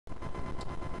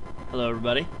Hello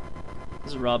everybody,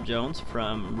 this is Rob Jones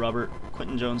from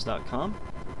RobertQuintonJones.com,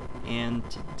 and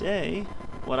today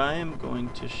what I am going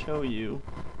to show you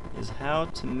is how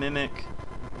to mimic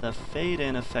the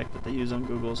fade-in effect that they use on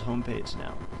Google's homepage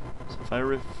now. So if I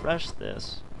refresh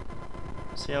this,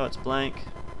 see how it's blank,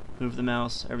 move the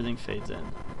mouse, everything fades in.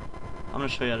 I'm going to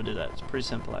show you how to do that. It's pretty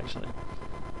simple actually.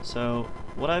 So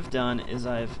what I've done is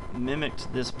I've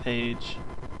mimicked this page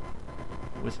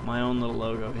with my own little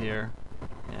logo here.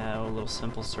 A little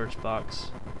simple search box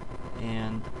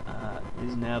and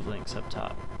these nav links up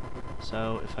top.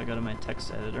 So if I go to my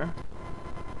text editor,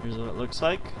 here's what it looks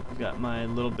like. I've got my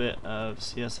little bit of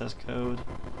CSS code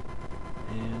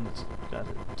and it's got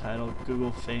a title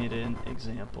Google Fade In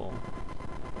Example.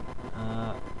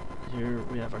 Here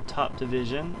we have our top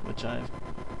division, which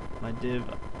my div,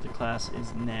 the class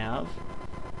is nav,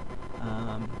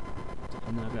 and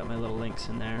then I've got my little links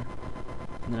in there,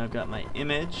 and then I've got my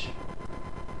image,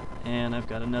 and I've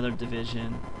got another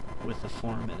division with a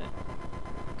form in it.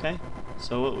 Okay,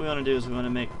 so what we want to do is we want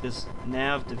to make this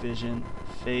nav division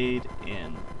fade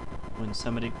in when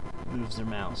somebody moves their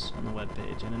mouse on the web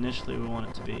page, and initially we want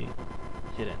it to be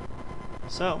hidden.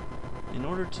 So in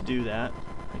order to do that,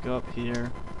 I go up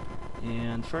here,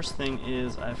 and first thing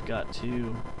is I've got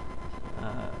to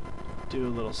do a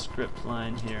little script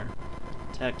line here.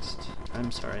 Type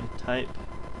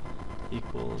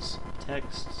equals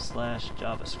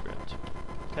text/JavaScript.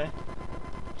 Okay,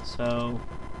 so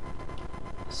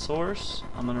source,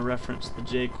 I'm going to reference the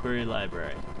jQuery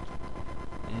library,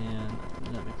 and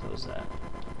let me close that.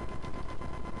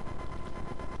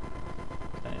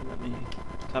 Okay, let me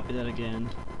copy that again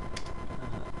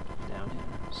down here.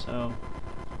 So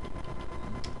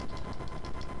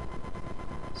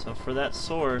for that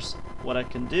source, what I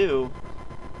can do,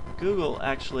 Google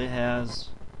actually has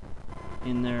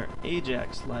in their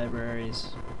Ajax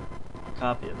libraries a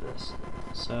copy of this.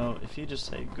 So if you just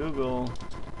say Google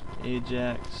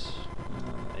Ajax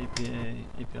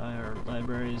API or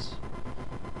libraries,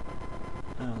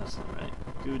 oh that's not right,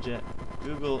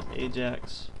 Google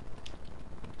Ajax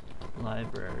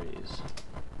libraries.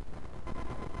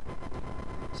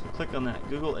 So click on that,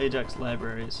 Google Ajax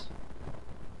libraries,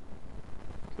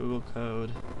 Google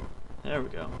code, there we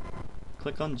go.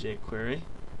 Click on jQuery,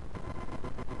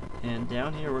 and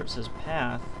down here where it says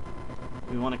path,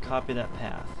 we want to copy that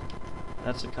path.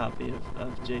 That's a copy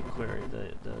of jQuery,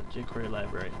 the jQuery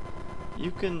library. You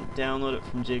can download it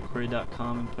from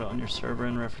jQuery.com and put it on your server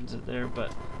and reference it there,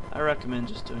 but I recommend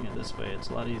just doing it this way. It's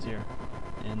a lot easier,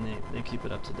 and they keep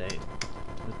it up to date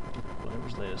with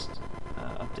whatever's latest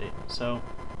update. So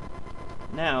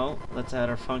now let's add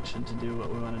our function to do what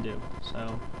we want to do.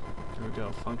 So here we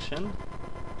go, function,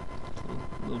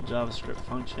 little JavaScript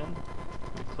function.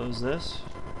 Let me close this,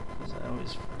 because I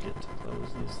always forget to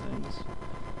close these things.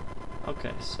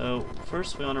 Okay, so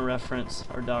first we want to reference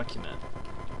our document.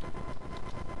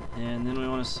 And then we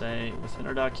want to say, within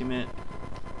our document,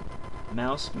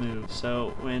 mouse move.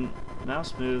 So when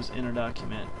mouse moves in our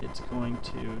document, it's going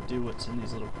to do what's in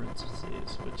these little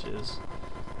parentheses, which is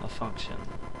a function.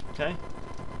 Okay,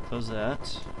 close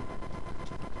that.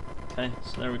 Okay,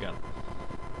 so there we go.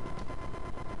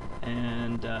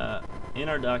 And in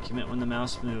our document, when the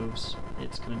mouse moves,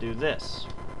 it's going to do this.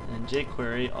 And in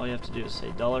jQuery, all you have to do is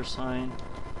say $,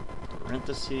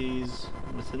 parentheses,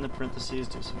 and within the parentheses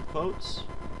do some quotes,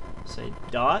 say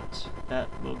dot, that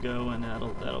will go and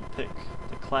that'll pick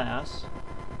the class,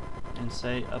 and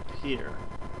say appear.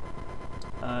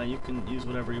 You can use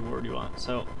whatever word you want.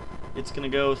 So it's going to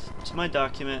go to my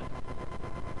document,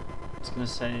 it's going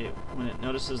to say when it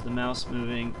notices the mouse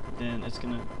moving, then it's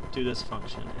going to do this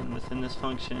function, and within this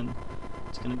function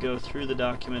it's going to go through the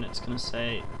document. It's going to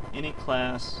say any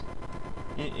class,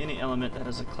 any element that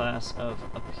has a class of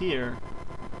appear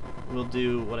will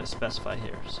do what I specify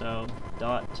here. So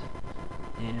dot,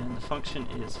 and the function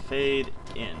is fade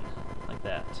in, like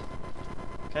that.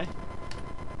 Okay.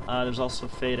 There's also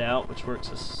fade out, which works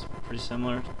as pretty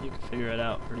similar. You can figure it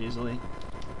out pretty easily.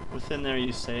 Within there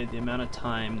you say the amount of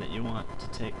time that you want to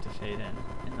take to fade in,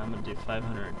 and I'm going to do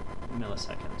 500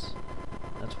 milliseconds.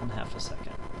 That's 1/2 a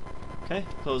second. Okay,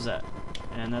 close that,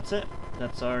 and that's it.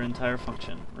 That's our entire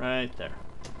function right there,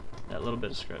 that little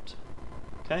bit of script.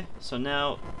 Okay, so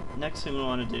now next thing we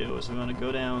want to do is we want to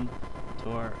go down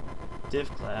to our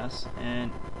div class,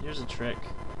 and here's a trick.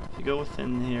 If you go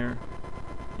within here,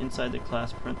 inside the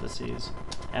class parentheses,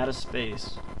 add a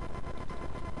space,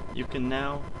 you can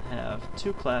now have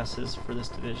two classes for this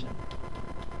division.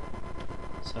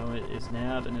 So it is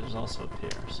nav and it is also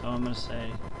appear. So I'm going to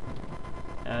say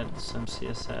add some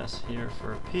CSS here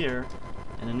for appear,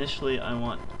 and initially I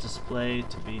want display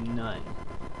to be none.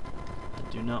 I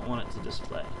do not want it to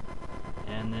display.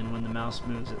 And then when the mouse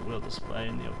moves, it will display,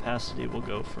 and the opacity will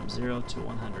go from 0 to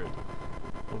 100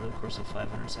 over the course of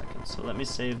 500 seconds. So let me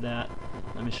save that.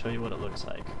 Let me show you what it looks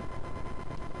like.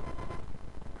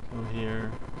 Go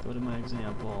here, go to my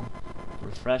example,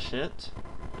 refresh it.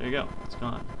 There you go, it's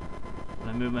gone. When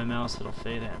I move my mouse, it'll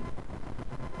fade in.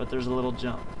 But there's a little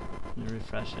jump. Let me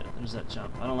refresh it. There's that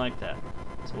jump. I don't like that.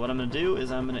 So what I'm going to do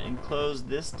is I'm going to enclose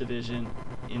this division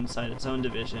inside its own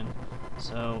division,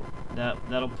 so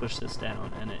that'll push this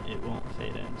down and it won't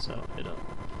fade in. So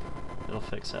it'll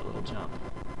fix that little jump.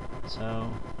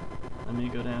 So let me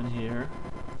go down here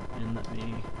and let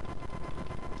me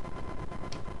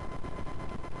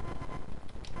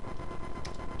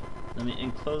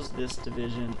enclose this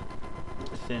division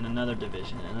within another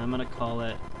division, and I'm going to call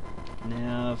it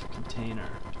nav container.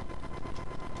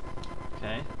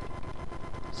 Okay,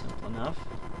 simple enough.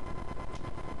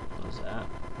 Close that.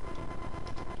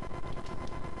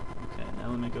 Okay, now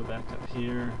let me go back up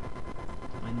here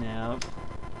to my nav,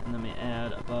 and let me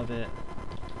add above it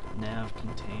nav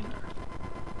container.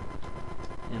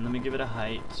 And let me give it a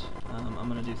height. I'm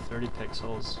going to do 30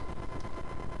 pixels.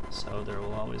 So there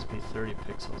will always be 30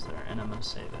 pixels there, and I'm going to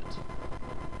save it.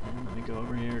 And let me go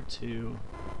over here to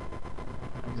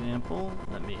example.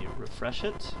 Let me refresh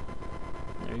it.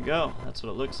 There you go. That's what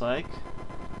it looks like.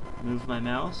 Move my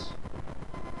mouse,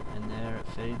 and there it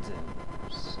fades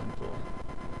in. Simple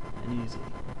and easy.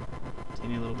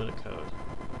 Teeny little bit of code.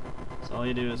 So all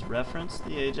you do is reference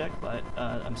the Ajax, the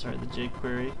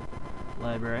jQuery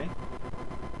library.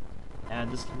 Add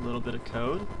this little bit of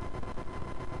code.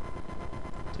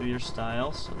 Do your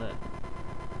style so that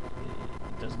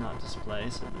it does not display,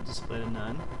 so the display to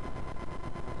none,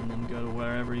 and then go to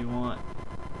wherever you want,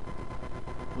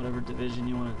 whatever division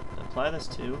you want to apply this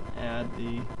to. Add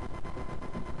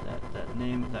that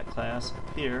name of that class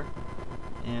up here,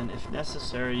 and if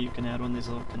necessary you can add one of these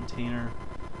little container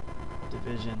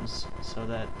divisions so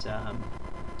that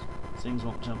things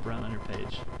won't jump around on your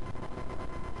page.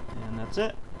 And that's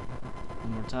it.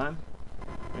 One more time.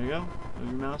 There you go.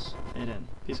 Move your mouse, fade in.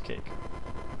 Piece of cake.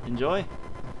 Enjoy!